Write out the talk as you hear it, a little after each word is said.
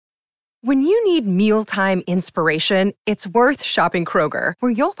When you need mealtime inspiration, it's worth shopping Kroger,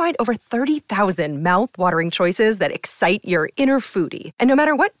 where you'll find over 30,000 mouth-watering choices that excite your inner foodie. And no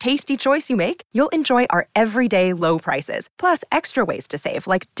matter what tasty choice you make, you'll enjoy our everyday low prices, plus extra ways to save,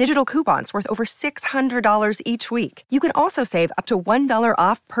 like digital coupons worth over $600 each week. You can also save up to $1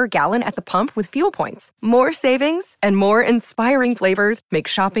 off per gallon at the pump with fuel points. More savings and more inspiring flavors make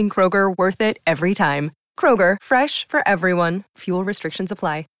shopping Kroger worth it every time. Kroger, fresh for everyone. Fuel restrictions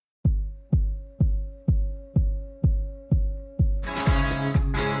apply.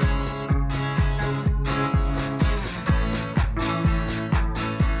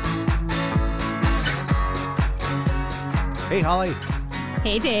 Hey, Holly.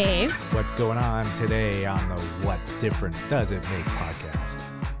 Hey, Dave. What's going on today on the What Difference Does It Make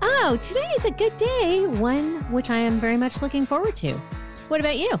podcast? Oh, today is a good day, one which I am very much looking forward to. What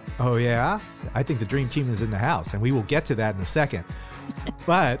about you? Oh, yeah? I think the dream team is in the house, and we will get to that in a second.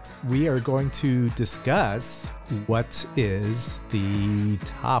 But we are going to discuss what is the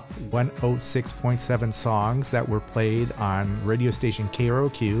top 106.7 songs that were played on radio station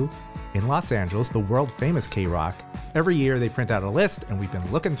KROQ in Los Angeles, the world famous K-Rock. Every year they print out a list, and we've been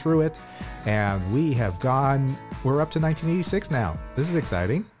looking through it, and we're up to 1986 now. This is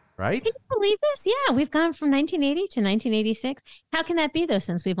exciting, right? Can you believe this? Yeah, we've gone from 1980 to 1986. How can that be, though,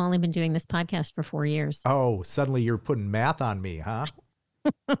 since we've only been doing this podcast for 4 years? Oh, suddenly you're putting math on me, huh?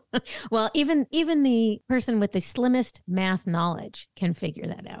 Well, even the person with the slimmest math knowledge can figure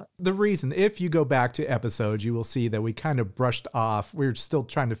that out. The reason, if you go back to episodes, you will see that we kind of brushed off. We're still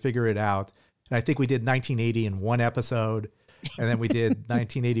trying to figure it out. And I think we did 1980 in one episode, and then we did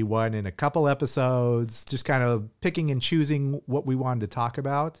 1981 in a couple episodes, just kind of picking and choosing what we wanted to talk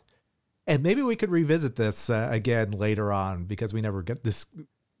about. And maybe we could revisit this again later on, because we never get this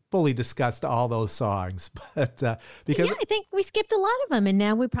fully discussed all those songs, but because I think we skipped a lot of them, and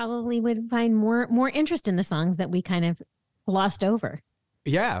now we probably would find more interest in the songs that we kind of glossed over.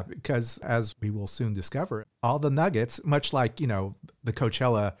 Yeah, because as we will soon discover, all the nuggets, much like, the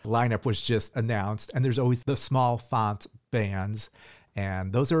Coachella lineup was just announced, and there's always the small font bands,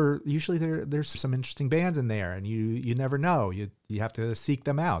 and those are usually there's some interesting bands in there, and you never know, you have to seek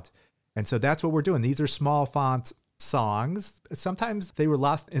them out, and so that's what we're doing. These are small font songs. Sometimes they were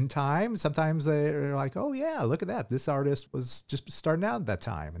lost in time. Sometimes they're like, oh yeah, look at that. This artist was just starting out at that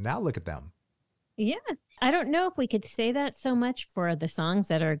time, and now look at them. Yeah. I don't know if we could say that so much for the songs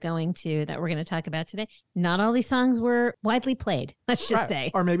that we're going to talk about today. Not all these songs were widely played, let's just say.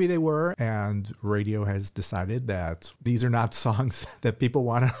 Or maybe they were, and radio has decided that these are not songs that people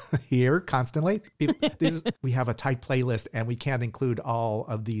want to hear constantly. We have a tight playlist, and we can't include all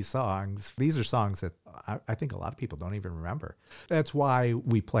of these songs. These are songs that I think a lot of people don't even remember. That's why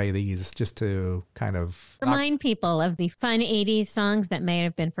we play these, just to kind of remind people of the fun 80s songs that may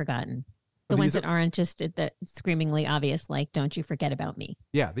have been forgotten. The ones that aren't just the screamingly obvious, like Don't You Forget About Me.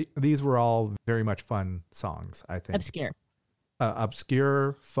 Yeah, these were all very much fun songs, I think.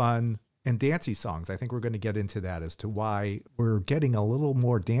 Obscure, fun, and dancey songs. I think we're going to get into that as to why we're getting a little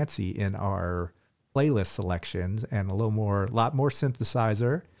more dancey in our playlist selections, and a lot more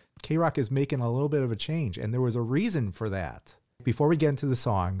synthesizer. K-Rock is making a little bit of a change, and there was a reason for that. Before we get into the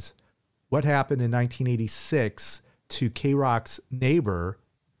songs, what happened in 1986 to K-Rock's neighbor?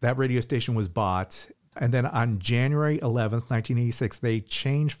 That radio station was bought, and then on January 11th, 1986, they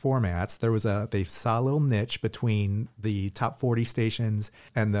changed formats. They saw a little niche between the top 40 stations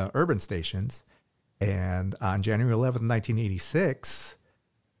and the urban stations, and on January 11th, 1986,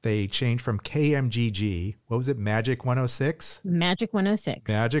 they changed from KMGG, what was it, Magic 106? Magic 106.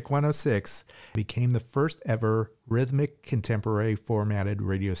 Magic 106 became the first ever rhythmic contemporary formatted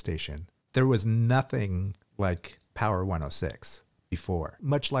radio station. There was nothing like Power 106. Before.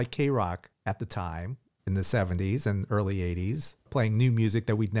 Much like K-Rock at the time in the 70s and early 80s, playing new music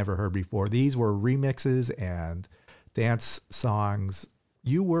that we'd never heard before. These were remixes and dance songs.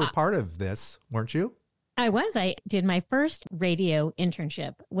 You were part of this, weren't you? I was. I did my first radio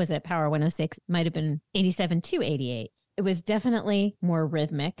internship was at Power 106, might have been 87 to 88. It was definitely more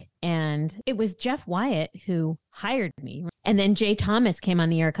rhythmic, and it was Jeff Wyatt who hired me. And then Jay Thomas came on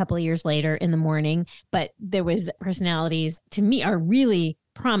the air a couple of years later in the morning, but there was personalities to me are really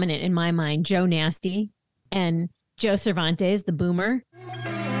prominent in my mind. Joe Nasty and Joe Cervantes, the boomer.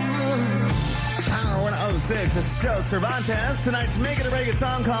 Power 106, this is Joe Cervantes. Tonight's making a reggae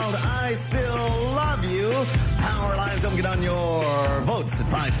song called I Still Love You. Power lines, don't get on your votes at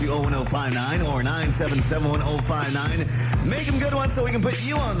 520-1059 or 977-1059. Make them good ones so we can put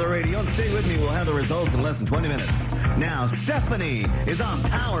you on the radio. And stay with me, we'll have the results in less than 20 minutes. Now, Stephanie is on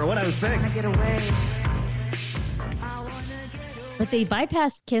Power 106. But they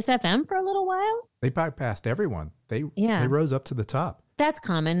bypassed Kiss FM for a little while. They bypassed everyone. They Yeah. rose up to the top. That's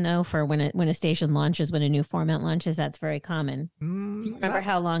common though for when a station launches, when a new format launches. That's very common. Do you remember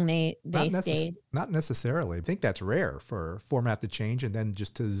how long they stayed? Not necessarily. I think that's rare for format to change and then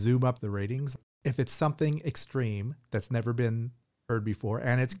just to zoom up the ratings. If it's something extreme that's never been heard before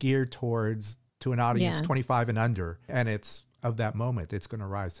and it's geared to an audience 25 and under, and it's of that moment, it's going to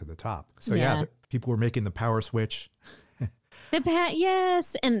rise to the top. So people were making the power switch.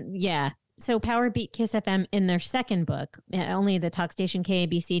 Yes. And yeah. So Power beat Kiss FM in their second book. Only the talk station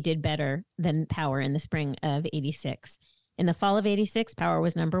KABC did better than Power in the spring of 86. In the fall of 86, Power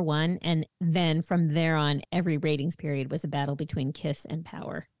was number one. And then from there on, every ratings period was a battle between Kiss and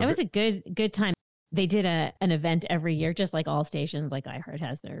Power. It was a good time. They did an event every year, just like all stations, like iHeart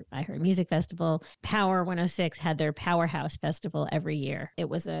has their iHeart Music Festival. Power 106 had their Powerhouse Festival every year. It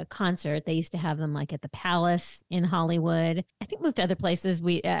was a concert. They used to have them like at the Palace in Hollywood. I think moved to other places.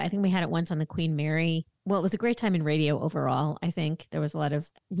 I think we had it once on the Queen Mary. Well, it was a great time in radio overall. I think there was a lot of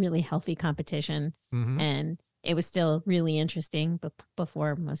really healthy competition, and it was still really interesting. But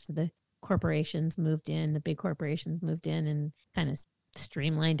before most of the corporations moved in, the big corporations moved in and kind of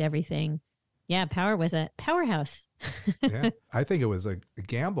streamlined everything. Yeah, Power was a powerhouse. Yeah, I think it was a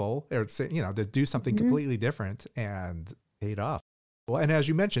gamble, or to do something completely different, and paid off. Well, and as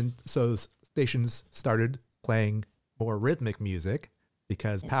you mentioned, so stations started playing more rhythmic music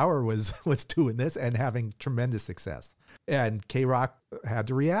because Power was doing this and having tremendous success, and K-Rock had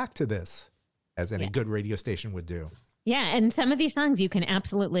to react to this, as any good radio station would do. Yeah, and some of these songs you can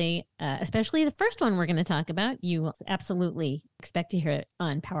absolutely, especially the first one we're going to talk about, you absolutely expect to hear it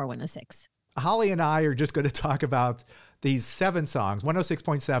on Power 106. Holly and I are just going to talk about these 7 songs,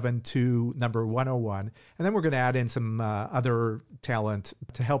 106.7 to number 101. And then we're going to add in some other talent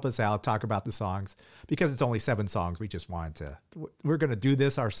to help us out, talk about the songs. Because it's only 7 songs, we just wanted we're going to do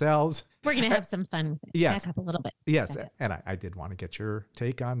this ourselves. We're going to have some fun with it. Yes. Back up a little bit. Yes. And I did want to get your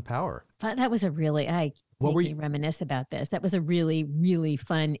take on Power. That was a really, reminisce about this. That was a really, really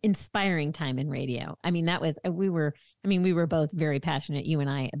fun, inspiring time in radio. I mean, we were both very passionate, you and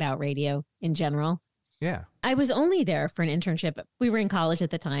I, about radio in general. Yeah. I was only there for an internship. We were in college at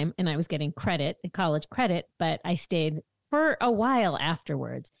the time and I was getting college credit, but I stayed for a while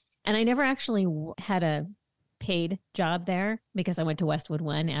afterwards. And I never actually had a paid job there because I went to Westwood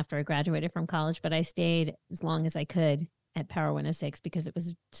One after I graduated from college, but I stayed as long as I could at Power 106 because it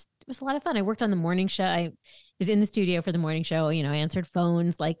was a lot of fun. I worked on the morning show. I was in the studio for the morning show, I answered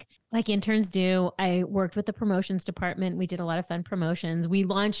phones like interns do. I worked with the promotions department. We did a lot of fun promotions. We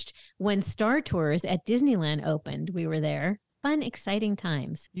launched when Star Tours at Disneyland opened. We were there. Fun, exciting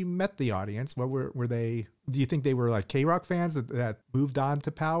times. You met the audience. What were they? Do you think they were like K-Rock fans that moved on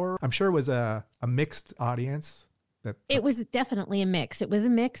to Power? I'm sure it was a mixed audience. It was definitely a mix. It was a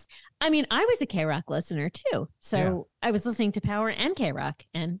mix. I mean, I was a K-Rock listener too. So I was listening to Power and K-Rock,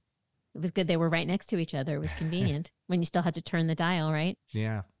 and it was good. They were right next to each other. It was convenient when you still had to turn the dial, right?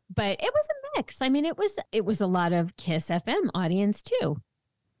 Yeah. But it was a mix. I mean, it was a lot of Kiss FM audience too.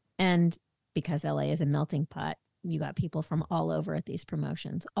 And because LA is a melting pot, you got people from all over at these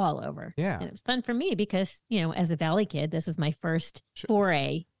promotions, all over. Yeah. And it was fun for me because, as a Valley kid, this was my first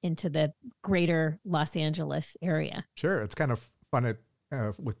foray into the greater Los Angeles area. Sure. It's kind of fun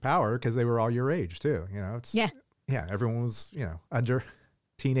with Power because they were all your age too. Yeah. Everyone was, under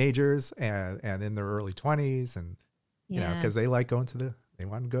teenagers and in their early 20s and, because they like they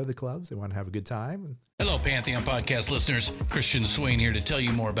want to go to the clubs. They want to have a good time. Hello, Pantheon Podcast listeners. Christian Swain here to tell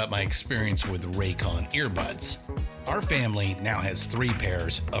you more about my experience with Raycon earbuds. Our family now has 3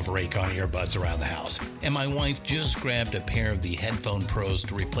 pairs of Raycon earbuds around the house, and my wife just grabbed a pair of the Headphone Pros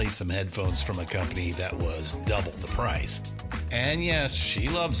to replace some headphones from a company that was double the price. And yes, she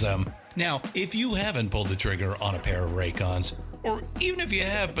loves them. Now, if you haven't pulled the trigger on a pair of Raycons, or even if you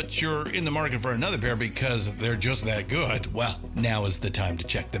have, but you're in the market for another pair because they're just that good, well, now is the time to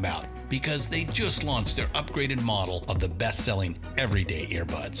check them out because they just launched their upgraded model of the best-selling everyday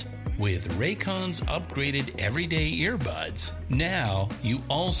earbuds. With Raycon's upgraded everyday earbuds, now you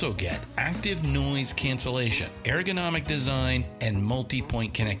also get active noise cancellation, ergonomic design, and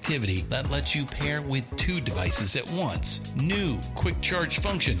multi-point connectivity that lets you pair with 2 devices at once. New quick charge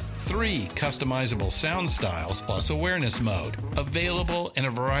function, 3 customizable sound styles, plus awareness mode. Available in a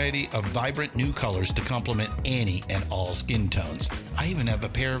variety of vibrant new colors to complement any and all skin tones. I even have a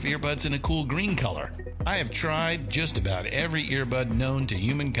pair of earbuds in a cool green color. I have tried just about every earbud known to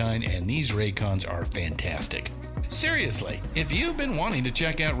humankind, and these Raycons are fantastic. Seriously, if you've been wanting to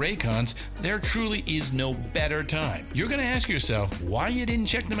check out Raycons, there truly is no better time. You're going to ask yourself why you didn't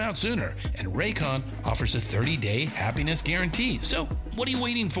check them out sooner, and Raycon offers a 30-day happiness guarantee. So what are you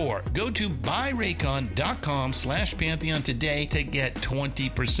waiting for? Go to buyraycon.com/Pantheon today to get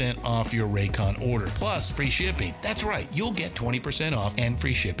 20% off your Raycon order, plus free shipping. That's right, you'll get 20% off and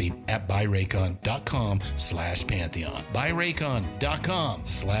free shipping at buyraycon.com/Pantheon.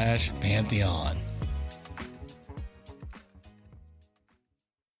 buyraycon.com/Pantheon.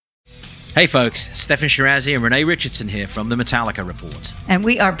 Hey folks, Stefan Shirazi and Renee Richardson here from the Metallica Report. And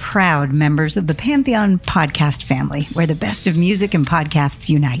we are proud members of the Pantheon podcast family, where the best of music and podcasts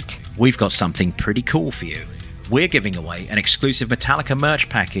unite. We've got something pretty cool for you. We're giving away an exclusive Metallica merch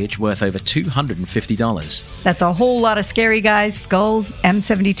package worth over $250. That's a whole lot of Scary Guys, skulls,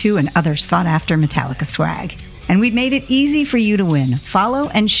 M72, and other sought-after Metallica swag. And we've made it easy for you to win. Follow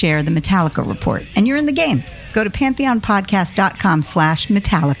and share the Metallica Report, and you're in the game. Go to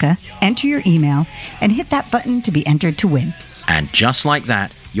pantheonpodcast.com/Metallica, enter your email, and hit that button to be entered to win. And just like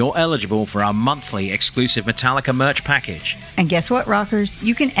that, you're eligible for our monthly exclusive Metallica merch package. And guess what, rockers?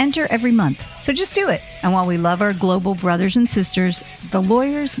 You can enter every month, so just do it. And while we love our global brothers and sisters, the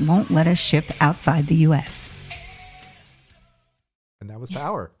lawyers won't let us ship outside the U.S. And that was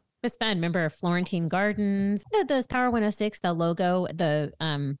Power. It was fun. Remember Florentine Gardens? Those Power 106, the logo, the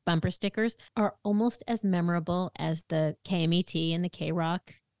bumper stickers are almost as memorable as the KMET and the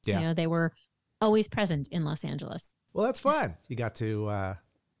K-Rock. Yeah. You know, they were always present in Los Angeles. Well, that's fun. You got to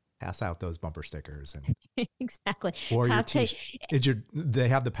pass out those bumper stickers. And Exactly. or your they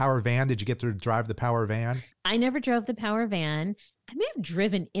have the Power van? Did you get to drive the Power van? I never drove the Power van. I may have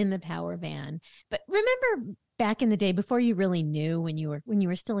driven in the Power van, but remember back in the day, before you really knew, when you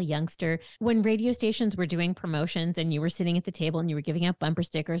were still a youngster, when radio stations were doing promotions and you were sitting at the table and you were giving out bumper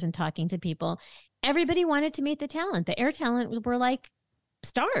stickers and talking to people, everybody wanted to meet the talent. The air talent were like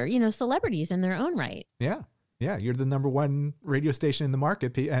celebrities in their own right. Yeah. Yeah. You're the number one radio station in the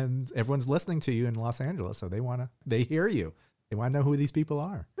market, and everyone's listening to you in Los Angeles. So they hear you. They want to know who these people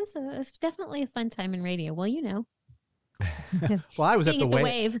are. It's definitely a fun time in radio. Well, you know. Well, I was at the Wave.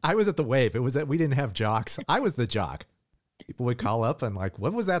 Wave. I was at the Wave. It was that we didn't have jocks. I was the jock. People would call up and like,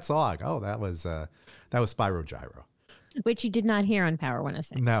 what was that song? Oh, that was Spyro Gyro. Which you did not hear on Power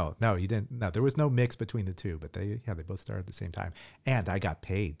 106. No, you didn't. No, there was no mix between the two, but they both started at the same time. And I got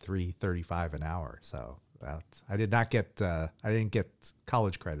paid $3.35 an hour. So I didn't get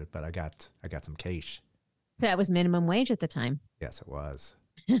college credit, but I got some cash. That was minimum wage at the time. Yes, it was.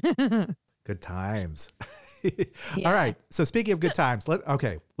 Good times. Yeah. All right. So speaking of good times,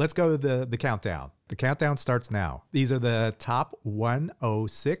 let's go to the countdown. The countdown starts now. These are the top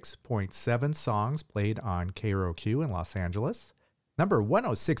 106.7 songs played on KROQ in Los Angeles. Number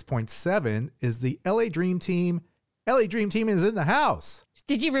 106.7 is the LA Dream Team. LA Dream Team is in the house.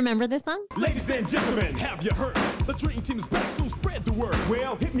 Did you remember this song? Ladies and gentlemen, have you heard? The Dream Team is back, so spread the word.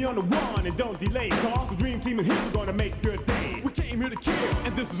 Well, hit me on the one and don't delay, cause the Dream Team is here, we're gonna make your day. We came here to kill,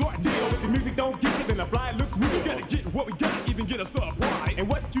 and this is our deal. If the music don't get you, then the fly looks real. We gotta get what we got, even get a surprise. And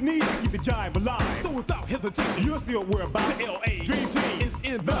what you need to keep the jive alive. So without hesitation, you'll see what we're about. The LA Dream Team is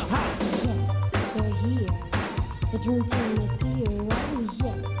in the house. Yes, they're here. The Dream Team is here. Oh,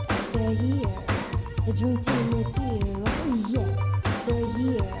 yes, they're here. The Dream Team is here. Oh, yes, they're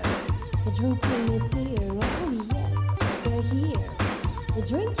here. The Dream Team is here. Oh, yes, they're here. The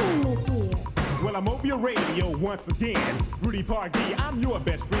Dream Team is here. Well, I'm over your radio once again. Rudy Pardee, I'm your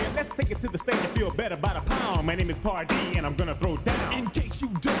best friend. Let's take it to the stage and feel better by the pound. My name is Pardee, and I'm gonna throw down. In case you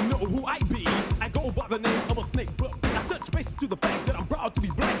don't know who I be, I go by the name of a snake, but I touch bases to the fact that I'm proud to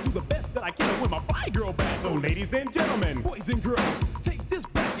be black, do the best that I can with my fly girl back. So, ladies and gentlemen, boys and girls, take this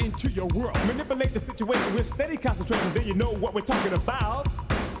back into your world. Manipulate the situation with steady concentration, then you know what we're talking about.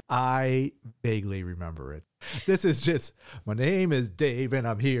 I vaguely remember it. This is just, my name is Dave and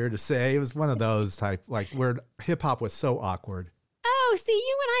I'm here to say. It was one of those type, like where hip hop was so awkward. Oh, see,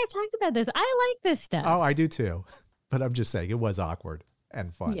 you and I have talked about this. I like this stuff. Oh, I do too. But I'm just saying it was awkward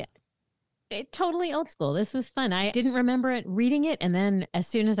and fun. Yeah. Totally old school. This was fun. I didn't remember it reading it. And then as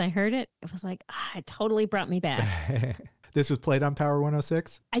soon as I heard it, it was like, it totally brought me back. This was played on Power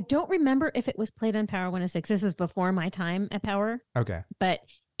 106? I don't remember if it was played on Power 106. This was before my time at Power. Okay. But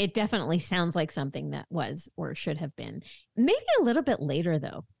it definitely sounds like something that was or should have been. Maybe a little bit later,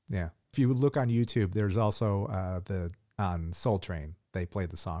 though. Yeah. If you look on YouTube, there's also on Soul Train, they play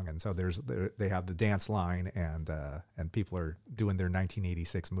the song. And so they have the dance line and people are doing their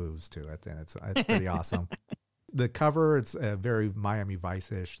 1986 moves to it. And it's pretty awesome. The cover, it's very Miami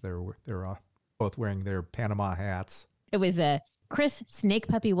Vice-ish. They're both wearing their Panama hats. It was Chris Snake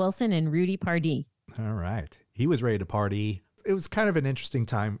Puppy Wilson and Rudy Pardee. All right. He was ready to party. It was kind of an interesting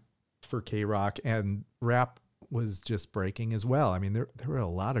time for K-Rock, and rap was just breaking as well. I mean, there were a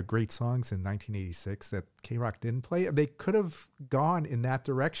lot of great songs in 1986 that K-Rock didn't play. They could have gone in that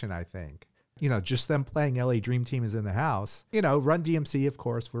direction, I think. You know, just them playing LA Dream Team is in the house. You know, Run DMC, of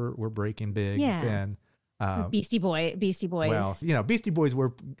course, were breaking big then. Beastie Boys. Well, you know, Beastie Boys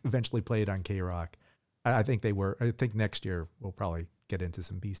were eventually played on K-Rock. I think they were. I think next year we'll probably get into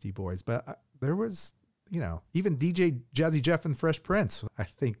some Beastie Boys. But there was, you know, even DJ Jazzy Jeff and Fresh Prince, I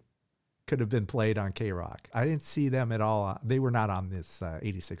think, could have been played on K-Rock. I didn't see them at all. They were not on this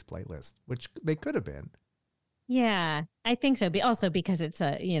 86 playlist, which they could have been. Yeah, I think so. Also because it's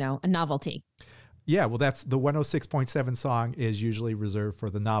a novelty. Yeah, well, that's the 106.7 song is usually reserved for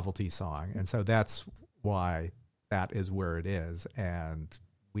the novelty song. And so that's why that is where it is. And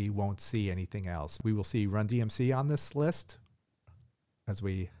we won't see anything else. We will see Run DMC on this list as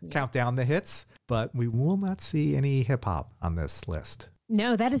we count down the hits, but we will not see any hip hop on this list.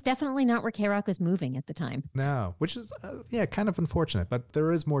 No, that is definitely not where K-Rock was moving at the time. No, which is kind of unfortunate. But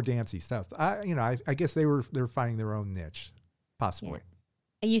there is more dancey stuff. I guess they were finding their own niche, possibly.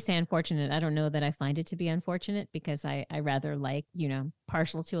 Yeah. You say unfortunate. I don't know that I find it to be unfortunate because I rather like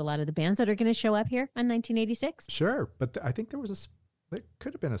partial to a lot of the bands that are going to show up here on 1986. Sure, but I think there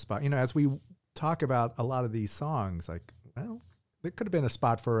could have been a spot. As we talk about a lot of these songs, like there could have been a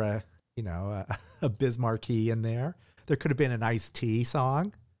spot for a Biz Markie in there. There could have been an Ice-T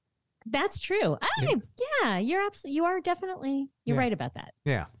song. That's true. You are definitely right about that.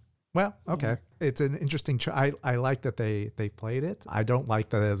 Yeah. Well, okay. It's an interesting I like that they played it. I don't like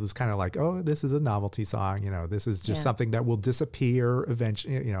that it was kind of like, oh, this is a novelty song. This is just something that will disappear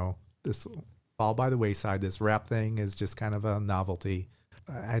eventually. This will fall by the wayside. This rap thing is just kind of a novelty.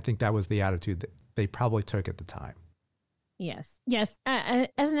 I think that was the attitude that they probably took at the time. Yes. As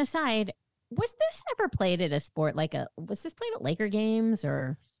an aside, was this ever played at a sport was this played at Laker games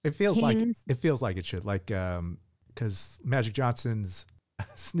or? It feels Kings? like it should, because Magic Johnson's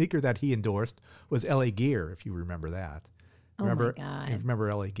sneaker that he endorsed was LA Gear, if you remember that. Remember, oh my God. You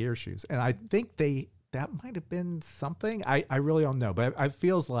remember LA Gear shoes. And I think that might have been something. I really don't know, but it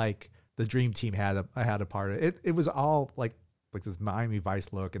feels like the Dream Team had a part of it. It was all like this Miami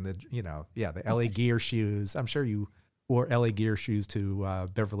Vice look and the LA Gear shoes. I'm sure you wore LA Gear shoes to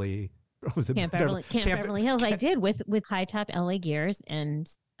Beverly. Was it Camp Beverly Hills. I did with high top LA Gears and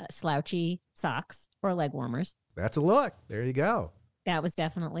slouchy socks or leg warmers. That's a look. There you go. That was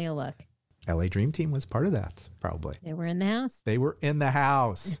definitely a look. LA Dream Team was part of that, probably. They were in the house. They were in the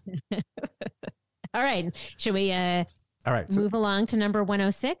house. All right. Should we move along to number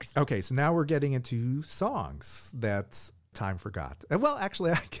 106? Okay, so now we're getting into songs that time forgot. Well,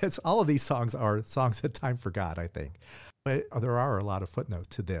 actually, I guess all of these songs are songs that time forgot, I think. But there are a lot of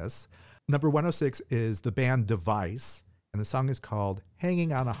footnotes to this. Number 106 is the band Device, and the song is called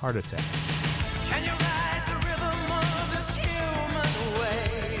Hanging on a Heart Attack. Can you ride the rhythm of this human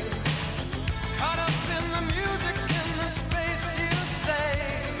wave? Caught up in the music, in the space you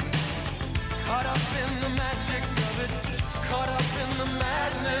save. Caught up in the magic of it, caught up in the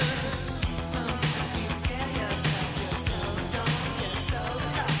madness. Sometimes you scare yourself, you're so strong, you're so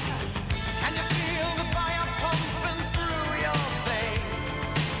tough. Can you feel the fire pumping through your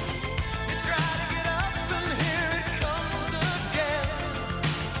veins? You try to get up and here it comes again.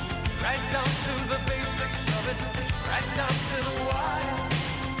 Right down to the basics of it, right down to the wire.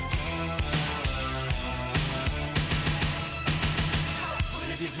 But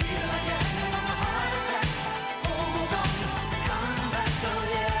if you feel like you're having a heart attack, hold on, come back, oh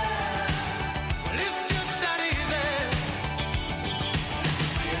yeah. Well, it's just that easy. If you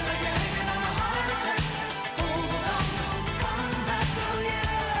feel like you're having a heart attack, hold on, come back, oh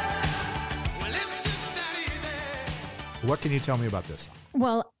yeah. Well, it's just that easy. What can you tell me about this song?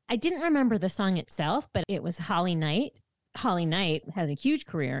 Well, I didn't remember the song itself, but it was Holly Knight. Holly Knight has a huge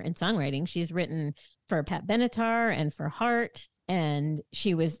career in songwriting. She's written for Pat Benatar and for Heart, and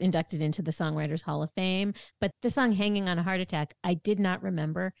she was inducted into the Songwriters Hall of Fame. But the song Hanging on a Heart Attack, I did not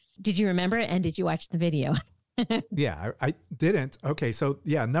remember. Did you remember it? And did you watch the video? Yeah, I didn't. Okay, so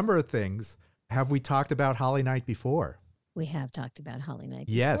a number of things. Have we talked about Holly Knight before? We have talked about Holly Knight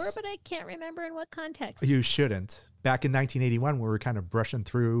before, Yes. but I can't remember in what context. You shouldn't. Back in 1981, when we were kind of brushing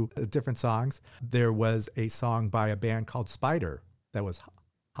through different songs, there was a song by a band called Spider that was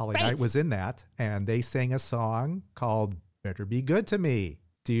Holly Knight was in that, and they sang a song called Better Be Good to Me.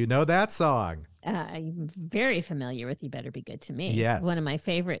 Do you know that song? I'm very familiar with You Better Be Good to Me. Yes. One of my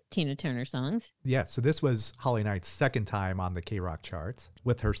favorite Tina Turner songs. Yeah, so this was Holly Knight's second time on the K-Rock charts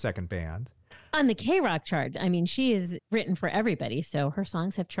with her second band. On the K-Rock chart, I mean, she is written for everybody, so her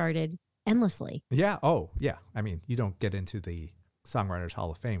songs have charted endlessly. Yeah. Oh, yeah. I mean, you don't get into the Songwriters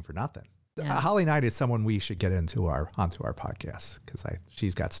Hall of Fame for nothing. Yeah. Holly Knight is someone we should get onto our podcast because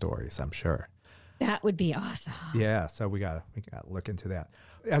she's got stories, I'm sure. That would be awesome. Yeah, so we got to look into that.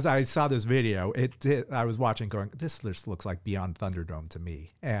 As I saw this video, I was watching going, this just looks like Beyond Thunderdome to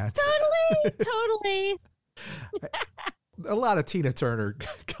me. And Totally. a lot of Tina Turner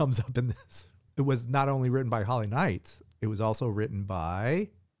comes up in this. It was not only written by Holly Knight, it was also written by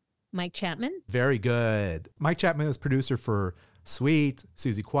Mike Chapman. Very good. Mike Chapman was producer for Sweet,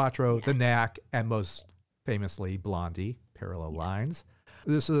 Suzi Quatro, The Knack, and most famously Blondie, Parallel Lines.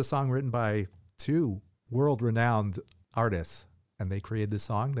 This is a song written by two world-renowned artists, and they created this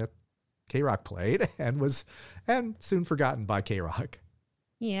song that K-Rock played and soon forgotten by K-Rock.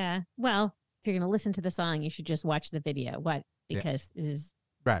 Yeah. Well, if you're going to listen to the song, you should just watch the video. Because this is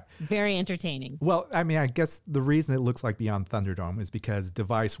right. Very entertaining. Well, I mean, I guess the reason it looks like Beyond Thunderdome is because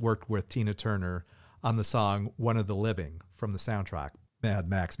Device worked with Tina Turner on the song One of the Living from the soundtrack, Mad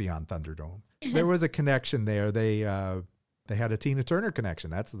Max Beyond Thunderdome. There was a connection there. They had a Tina Turner connection.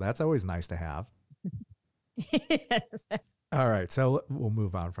 That's always nice to have. Yes. All right, so we'll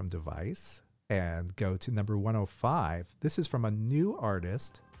move on from Device and go to number 105. This is from a new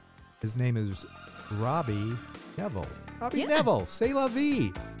artist. His name is Robbie Neville. Robbie Neville, C'est La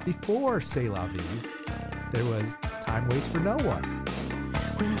Vie. Before C'est La Vie, there was Time Waits for No One.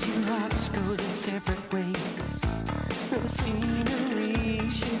 When two hearts go their separate ways, the scenery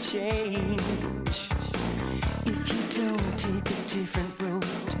should change. If you don't take a different road,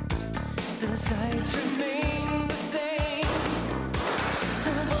 the sights remain the same.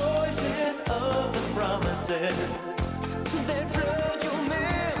 The voices of the promises that flood your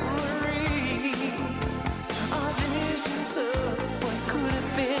memory are visions of what could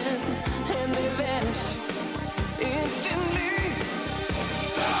have been, and they vanish instantly.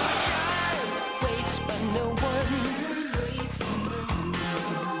 Time waits for no one.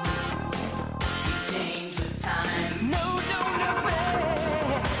 You change with time. No, don't go back.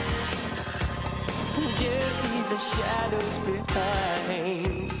 Just leave the shadows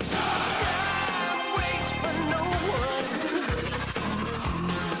behind. Time waits for no one.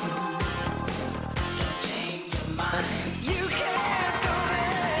 Don't change your mind. You can't go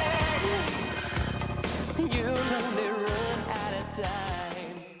back. You'll only run out of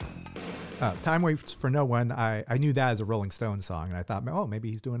time. Time Waits for No One. I knew that as a Rolling Stone song, and I thought, oh, maybe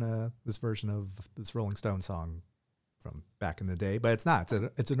he's doing this version of this Rolling Stone song from back in the day, but it's not.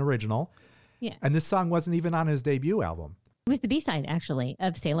 It's an original. Yeah. And this song wasn't even on his debut album. It was the B-side, actually,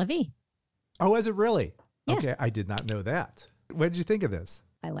 of C'est La Vie. Oh, is it really? Yes. Okay, I did not know that. What did you think of this?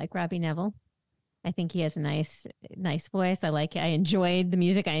 I like Robbie Neville. I think he has a nice voice. I enjoyed the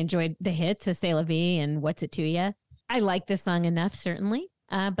music. I enjoyed the hits of C'est La Vie and What's It to Ya. I like this song enough, certainly.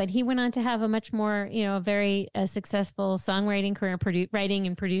 But he went on to have a much more, a very successful songwriting career, writing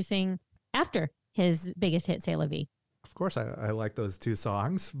and producing after his biggest hit, C'est La Vie. Of course, I like those two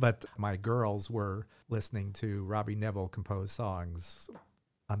songs, but my girls were listening to Robbie Neville compose songs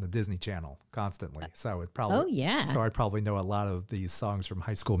on the Disney Channel constantly. So it probably, oh yeah. So I probably know a lot of these songs from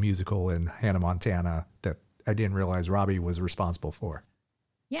High School Musical and Hannah Montana that I didn't realize Robbie was responsible for.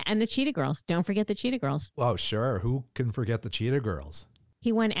 Yeah, and the Cheetah Girls. Don't forget the Cheetah Girls. Oh, sure. Who can forget the Cheetah Girls?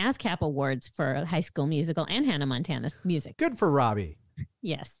 He won ASCAP awards for High School Musical and Hannah Montana's music. Good for Robbie.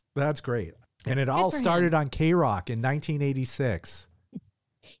 Yes. That's great. And it all started on K-Rock in 1986.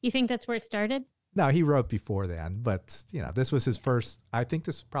 You think that's where it started? No, he wrote before then, but this was his first. I think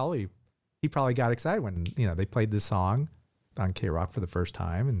he probably got excited when they played this song on K-Rock for the first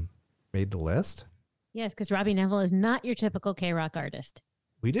time and made the list. Yes, because Robbie Neville is not your typical K-Rock artist.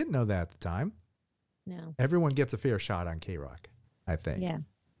 We didn't know that at the time. No. Everyone gets a fair shot on K-Rock, I think. Yeah.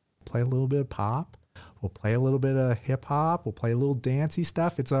 Play a little bit of pop. We'll play a little bit of hip hop. We'll play a little dancey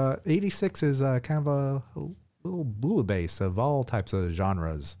stuff. 86 is kind of a little bouillabaisse of all types of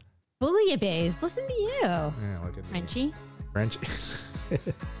genres. Bouillabaisse, listen to you. Yeah, look at Frenchie.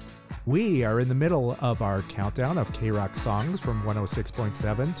 We are in the middle of our countdown of K-Rock songs from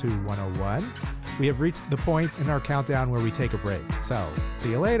 106.7 to 101. We have reached the point in our countdown where we take a break. So,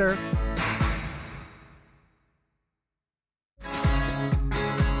 see you later.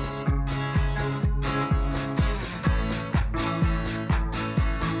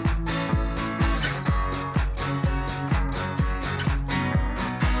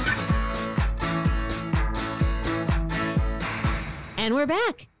 And we're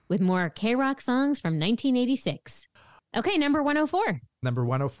back with more K-Rock songs from 1986. Okay, number 104. Number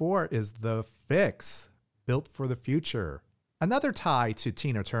 104 is The Fix, Built for the Future. Another tie to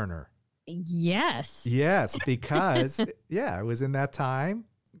Tina Turner. Yes. Yes, because, it was in that time.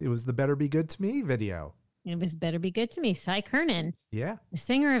 It was the Better Be Good to Me video. It was Better Be Good to Me. Cy Kernan, Yeah. the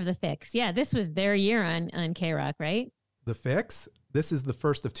singer of The Fix. Yeah, this was their year on K-Rock, right? The Fix. This is the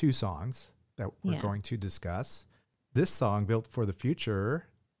first of 2 songs that we're Yeah. going to discuss. This song, Built for the Future,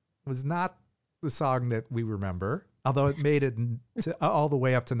 was not the song that we remember, although it made it all the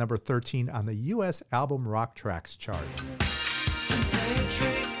way up to number 13 on the U.S. Album Rock Tracks chart. Some say a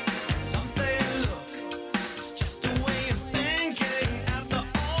trick, some say a look. It's just a way of thinking after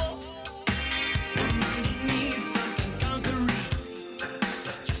all. From underneath something concrete.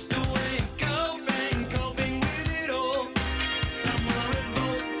 It's just a way of coping with it all. Some will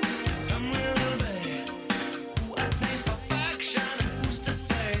revolt, some will obey. Who attains perfection and who's to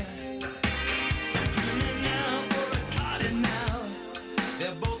say? A criminal or a cardinal.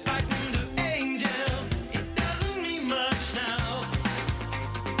 They're both fighting the angels. It doesn't mean much now.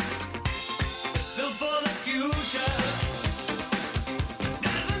 It's built for the future. It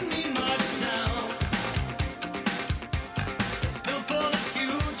doesn't mean much now. It's built for the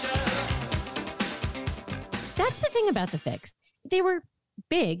future. That's the thing about The Fix. They were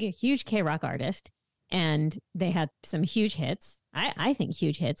big, huge K-Rock artist, and they had some huge hits. I think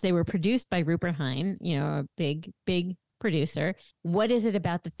huge hits. They were produced by Rupert Hine, a big producer. What is it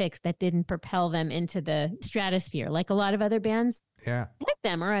about The Fix that didn't propel them into the stratosphere like a lot of other bands Yeah. like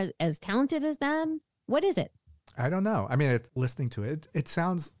them or as talented as them? What is it? I don't know. I mean, listening to it,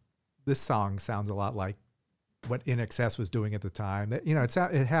 this song sounds a lot like what In Excess was doing at the time. That,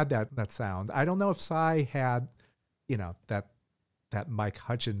 it had that sound. I don't know if Psy had, that Mike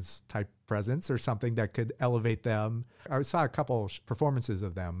Hutchins type presence or something that could elevate them. I saw a couple performances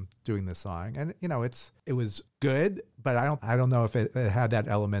of them doing this song, and it was good, but I don't know if it had that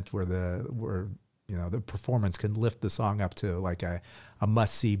element where the performance can lift the song up to like a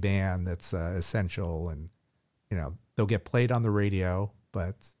must see band that's essential, and they'll get played on the radio,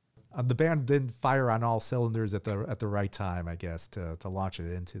 but the band didn't fire on all cylinders at the right time, I guess, to launch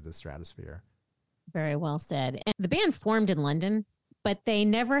it into the stratosphere. Very well said. And the band formed in London, but they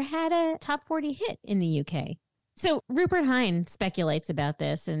never had a top 40 hit in the UK. So Rupert Hine speculates about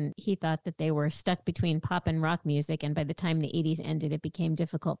this, and he thought that they were stuck between pop and rock music, and by the time the 80s ended, it became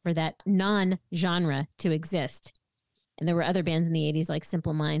difficult for that non-genre to exist. And there were other bands in the 80s like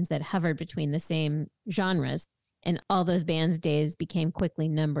Simple Minds that hovered between the same genres, and all those bands' days became quickly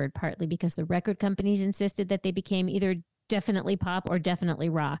numbered, partly because the record companies insisted that they became either definitely pop or definitely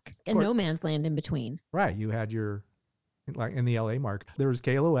rock, and no man's land in between. Right. You had like in the LA market, there was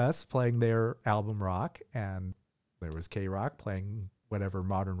KLOS playing their album rock, and there was K-Rock playing whatever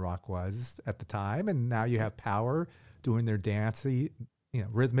modern rock was at the time. And now you have Power doing their dancey,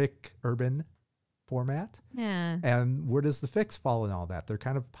 rhythmic urban format. Yeah. And where does The Fix fall in all that? They're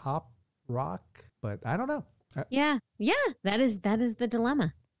kind of pop rock, but I don't know. Yeah. That is the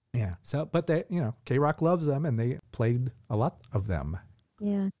dilemma. Yeah. So, but they, K-Rock loves them, and they played a lot of them.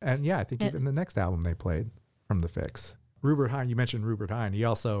 Yeah. And I think even the next album they played from The Fix. Rupert Hine, you mentioned Rupert Hine. He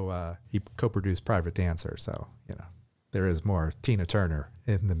also, he co-produced Private Dancer. So, there is more Tina Turner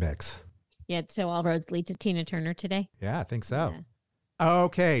in the mix. Yeah. So all roads lead to Tina Turner today. Yeah, I think so. Yeah.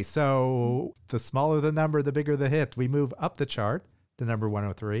 Okay. So the smaller the number, the bigger the hit. We move up the chart to number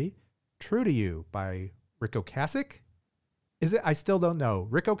 103, True to You by Rick Ocasek. Is it? I still don't know.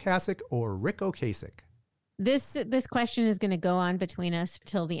 Rick Ocasek or Rick Ocasek? This question is going to go on between us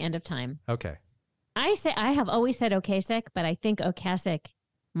till the end of time. Okay. I have always said Ocasek, but I think Ocasek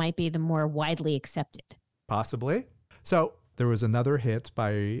might be the more widely accepted. Possibly. So there was another hit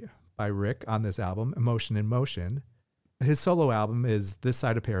by Rick on this album, Emotion in Motion. His solo album is This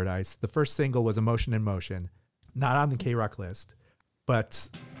Side of Paradise. The first single was Emotion in Motion, not on the K-Rock list, but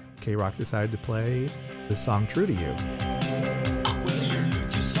K-Rock decided to play the song True to You.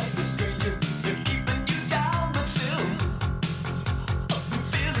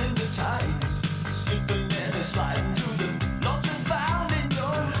 Sliding through the lost and found in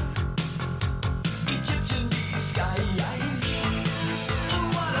your Egyptian skies.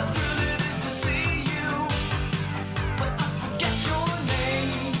 What a thrill it is to see you, but I forget your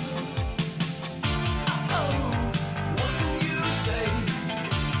name. Oh, what can you say?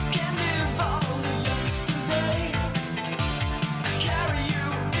 Can't live on yesterday. I carry you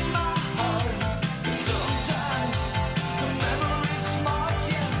in my heart, and sometimes the memories march.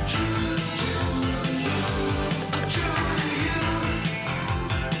 Yeah, true to you.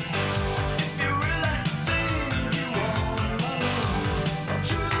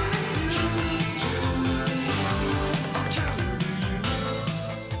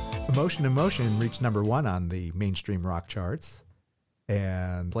 Emotion in Motion reached number 1 on the mainstream rock charts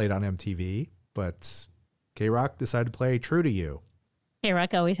and played on MTV, but K-Rock decided to play True to You.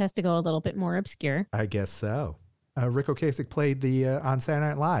 K-Rock always has to go a little bit more obscure. I guess so. Rick Ocasek played the on Saturday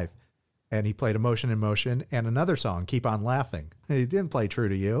Night Live, and he played Emotion in Motion and another song, Keep on Laughing. He didn't play True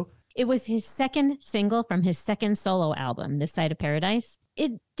to You. It was his second single from his second solo album, This Side of Paradise.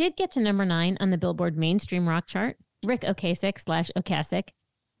 It did get to number 9 on the Billboard mainstream rock chart. Rick Ocasek / Ocasek.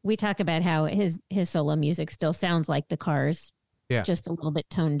 We talk about how his solo music still sounds like the Cars, just a little bit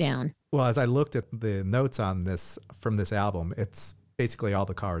toned down. Well, as I looked at the notes on this from this album, it's basically all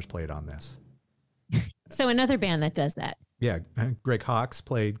the Cars played on this. So another band that does that. Yeah, Greg Hawkes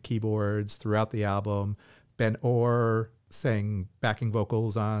played keyboards throughout the album. Ben Orr sang backing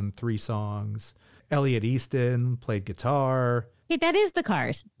vocals on 3 songs. Elliot Easton played guitar. Hey, that is the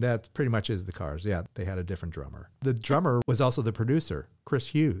Cars. That pretty much is the Cars. Yeah, they had a different drummer. The drummer was also the producer, Chris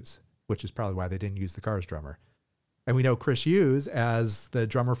Hughes, which is probably why they didn't use the Cars drummer. And we know Chris Hughes as the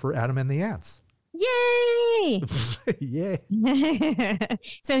drummer for Adam and the Ants. Yay! Yay!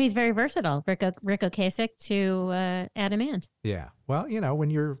 So he's very versatile, Rick Ocasek to Adam Ant. Yeah. Well, when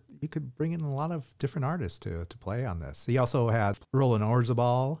you could bring in a lot of different artists to play on this. He also had Roland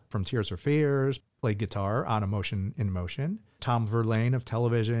Orzabal from Tears for Fears, played guitar on Emotion in Motion. Tom Verlaine of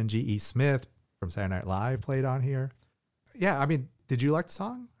Television, G.E. Smith from Saturday Night Live played on here. Yeah, I mean, did you like the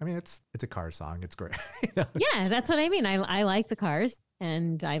song? I mean, it's a Cars song. It's great. Yeah, that's what I mean. I like the Cars,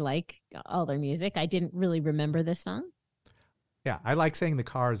 and I like all their music. I didn't really remember this song. Yeah, I like saying the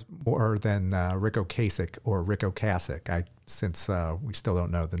Cars more than Rick Ocasek or Rick Ocasek. Since we still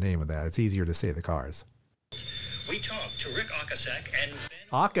don't know the name of that, it's easier to say the Cars. We talked to Rick Ocasek and Ben...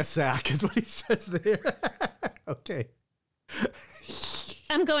 Ocasek is what he says there. Okay.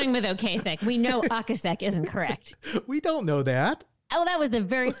 I'm going with Ocasek. We know Ocasek isn't correct. We don't know that. Oh, that was the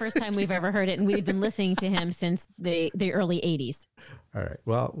very first time we've ever heard it, and we've been listening to him since the early 80s. All right.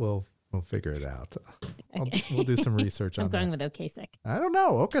 Well, we'll figure it out. Okay. We'll do some research on that. I'm going with Ocasek. I don't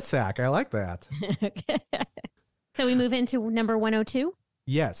know. Ocasek. I like that. Okay. So we move into number 102?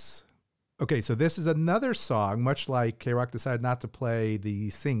 Yes. Okay, so this is another song, much like K-Rock decided not to play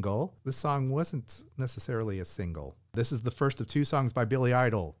the single. This song wasn't necessarily a single. This is the first of 2 songs by Billy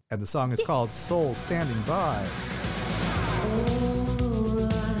Idol, and the song is called Soul Standing By.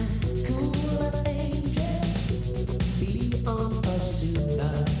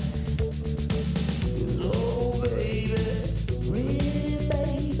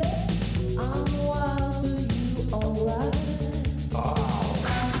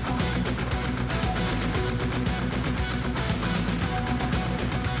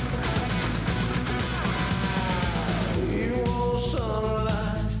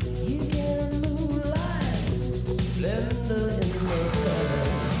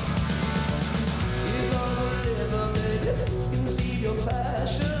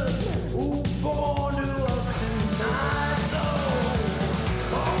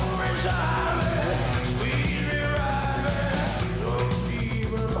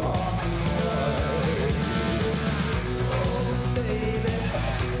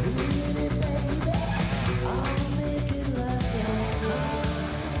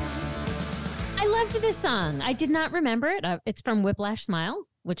 This song, I did not remember it. It's from Whiplash Smile,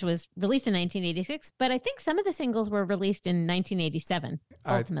 which was released in 1986, but I think some of the singles were released in 1987,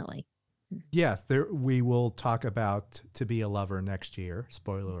 ultimately. Yes, we will talk about To Be a Lover next year,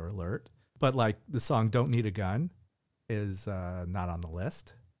 spoiler alert. But like the song Don't Need a Gun is not on the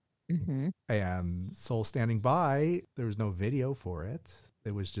list. Mm-hmm. And Soul Standing By, there was no video for it.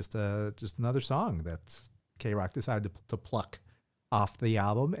 It was just another song that K-Rock decided to pluck off the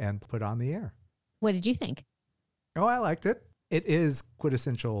album and put on the air. What did you think? Oh, I liked it. It is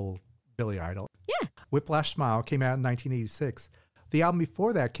quintessential Billy Idol. Yeah. Whiplash Smile came out in 1986. The album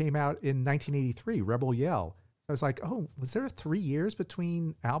before that came out in 1983, Rebel Yell. I was like, oh, was there 3 years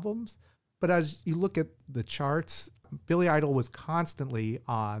between albums? But as you look at the charts, Billy Idol was constantly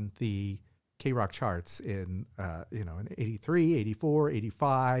on the K-Rock charts in 83, 84,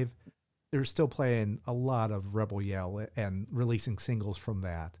 85. They were still playing a lot of Rebel Yell and releasing singles from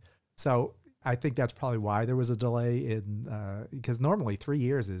that. So I think that's probably why there was a delay because normally 3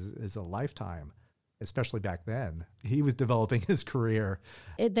 years is a lifetime, especially back then. He was developing his career.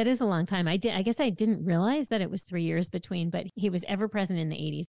 That is a long time. I guess I didn't realize that it was 3 years between, but he was ever present in the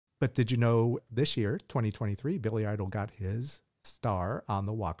 80s. But did you know this year, 2023, Billy Idol got his star on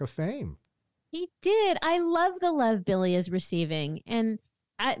the Walk of Fame? He did. I love the love Billy is receiving. And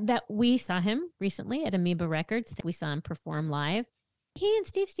that we saw him recently at Amoeba Records. We saw him perform live. He and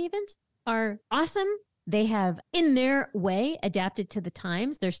Steve Stevens are awesome. They have, in their way, adapted to the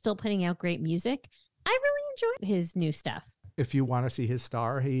times. They're still putting out great music. I really enjoy his new stuff. If you want to see his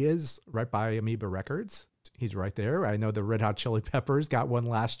star, he is right by Amoeba Records. He's right there. I know the Red Hot Chili Peppers got one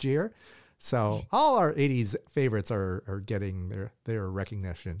last year. So all our 80s favorites are getting their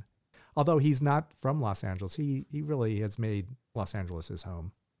recognition. Although he's not from Los Angeles, he really has made Los Angeles his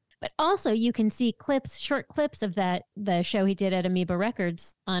home. But also you can see short clips of the show he did at Amoeba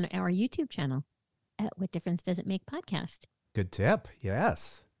Records on our YouTube channel at What Difference Does It Make podcast. Good tip.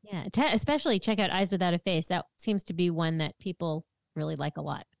 Yes. Yeah. Especially check out Eyes Without a Face. That seems to be one that people really like a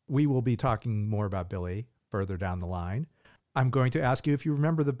lot. We will be talking more about Billy further down the line. I'm going to ask you if you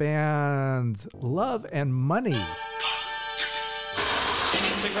remember the band Love and Money.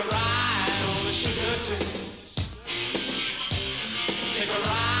 Take a ride on the sugar train. Take a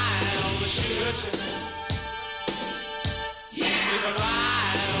ride on the sugar train. Yeah. Take a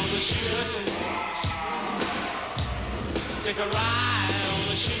ride on the sugar train. Take a ride on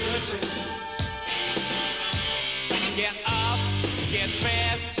the sugar train. Get up, get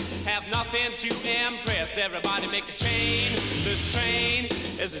dressed, have nothing to impress. Everybody make a chain. This train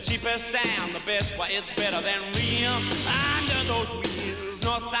is the cheapest and the best. Why, it's better than real. Under those wheels,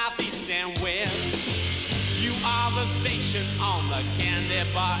 north, south, east, and west. You are the station on the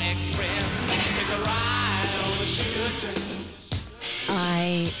Candy Bar Express. Take a ride on the sugar train.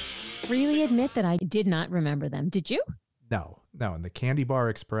 I freely admit that I did not remember them. Did you? No, in the Candy Bar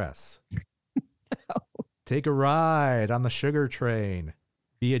Express. Take a ride on the sugar train.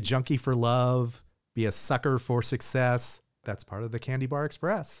 Be a junkie for love. Be a sucker for success. That's part of the Candy Bar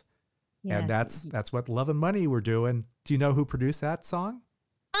Express. Yeah. And that's what Love and Money were doing. Do you know who produced that song?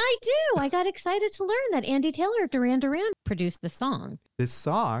 I do. I got excited to learn that Andy Taylor of Duran Duran produced the song. This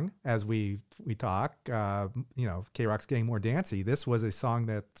song, as we talk, K-Rock's getting more dancey. This was a song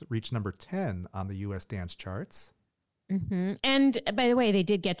that reached number 10 on the U.S. dance charts. Mm-hmm. And by the way, they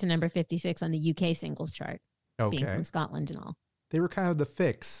did get to number 56 on the UK singles chart, being Okay. from Scotland and all. They were kind of the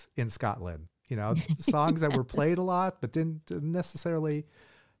fix in Scotland. Songs that were played a lot, but didn't necessarily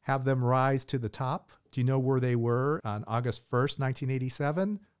have them rise to the top. Do you know where they were on August 1st,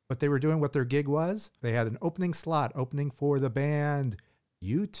 1987? What they were doing, what their gig was? They had an opening slot opening for the band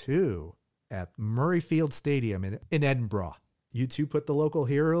U2 at Murrayfield Stadium in Edinburgh. U2 put the local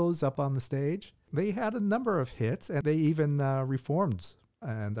heroes up on the stage. They had a number of hits, and they even reformed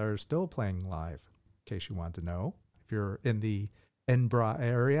and are still playing live, in case you want to know. If you're in the Edinburgh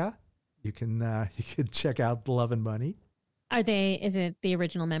area, you can check out Love and Money. Is it the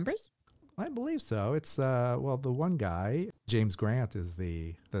original members? I believe so. It's, the one guy, James Grant, is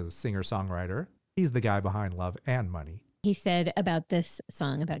the singer-songwriter. He's the guy behind Love and Money. He said about this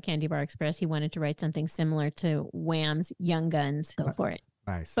song, about Candy Bar Express, he wanted to write something similar to Wham's Young Guns. Go for it.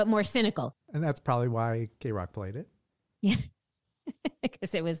 Nice. But more cynical. And that's probably why K-Rock played it. Yeah.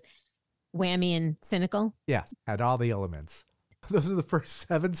 Because it was whammy and cynical. Yes, had all the elements. Those are the first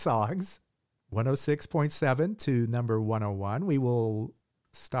 7 songs. 106.7 to number 101. We will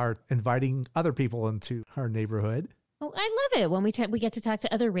start inviting other people into our neighborhood. Oh, I love it when we get to talk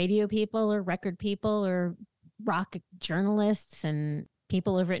to other radio people or record people or rock journalists and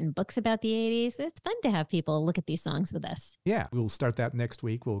people who've written books about the 80s. It's fun to have people look at these songs with us. Yeah, we'll start that next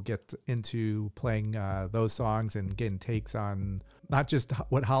week. We'll get into playing those songs and getting takes on not just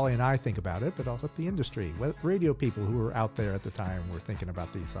what Holly and I think about it, but also what the industry, what radio people who were out there at the time were thinking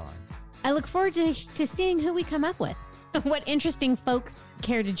about these songs. I look forward to seeing who we come up with. What interesting folks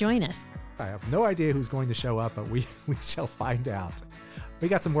care to join us. I have no idea who's going to show up, but we shall find out. We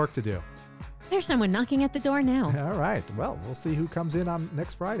got some work to do. There's someone knocking at the door now. All right. Well, we'll see who comes in on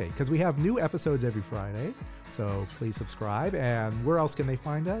next Friday because we have new episodes every Friday. So please subscribe. And where else can they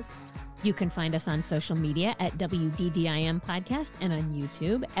find us? You can find us on social media at WDDIM Podcast and on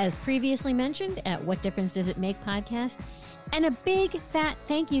YouTube, as previously mentioned, at What Difference Does It Make Podcast. And a big fat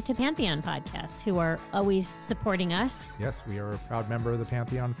thank you to Pantheon Podcasts, who are always supporting us. Yes, we are a proud member of the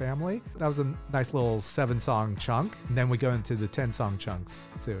Pantheon family. That was a nice little 7-song chunk. And then we go into the 10-song chunks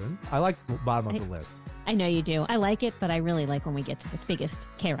soon. I like the bottom of the list. I know you do. I like it, but I really like when we get to the biggest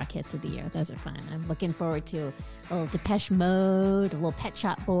K-Rock hits of the year. Those are fun. I'm looking forward to a little Depeche Mode, a little Pet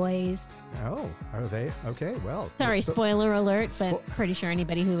Shop Boys. Oh, are they? Okay, well. Sorry, spoiler alert, but pretty sure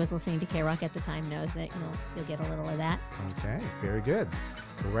anybody who was listening to K-Rock at the time knows that you'll get a little of that. Okay, very good.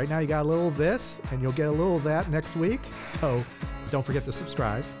 Well, right now you got a little of this, and you'll get a little of that next week. So don't forget to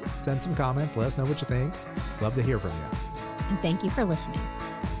subscribe. Send some comments. Let us know what you think. Love to hear from you. And thank you for listening.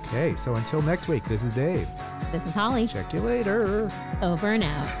 Okay, so until next week, this is Dave. This is Holly. Check you later. Over and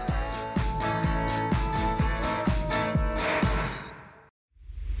out.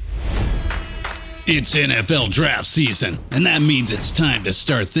 It's NFL draft season, and that means it's time to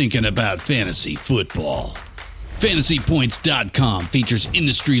start thinking about fantasy football. FantasyPoints.com features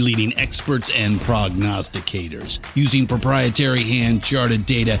industry-leading experts and prognosticators using proprietary hand-charted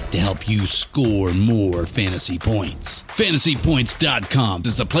data to help you score more fantasy points. FantasyPoints.com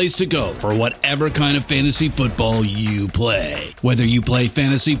is the place to go for whatever kind of fantasy football you play. Whether you play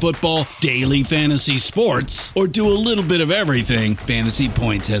fantasy football, daily fantasy sports, or do a little bit of everything, Fantasy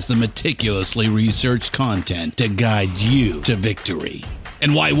Points has the meticulously researched content to guide you to victory.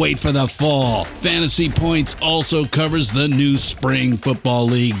 And why wait for the fall? Fantasy Points also covers the new spring football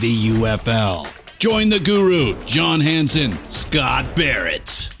league, the UFL. Join the guru, John Hansen, Scott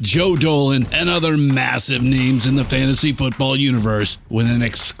Barrett, Joe Dolan, and other massive names in the fantasy football universe with an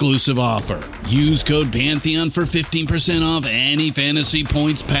exclusive offer. Use code Pantheon for 15% off any Fantasy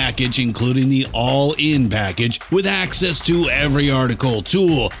Points package, including the all-in package, with access to every article,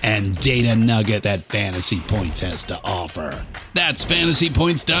 tool, and data nugget that Fantasy Points has to offer. That's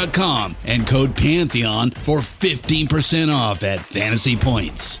FantasyPoints.com and code Pantheon for 15% off at Fantasy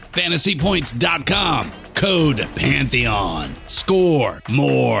Points. FantasyPoints.com, code Pantheon. Score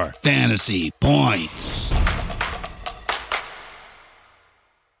more fantasy points.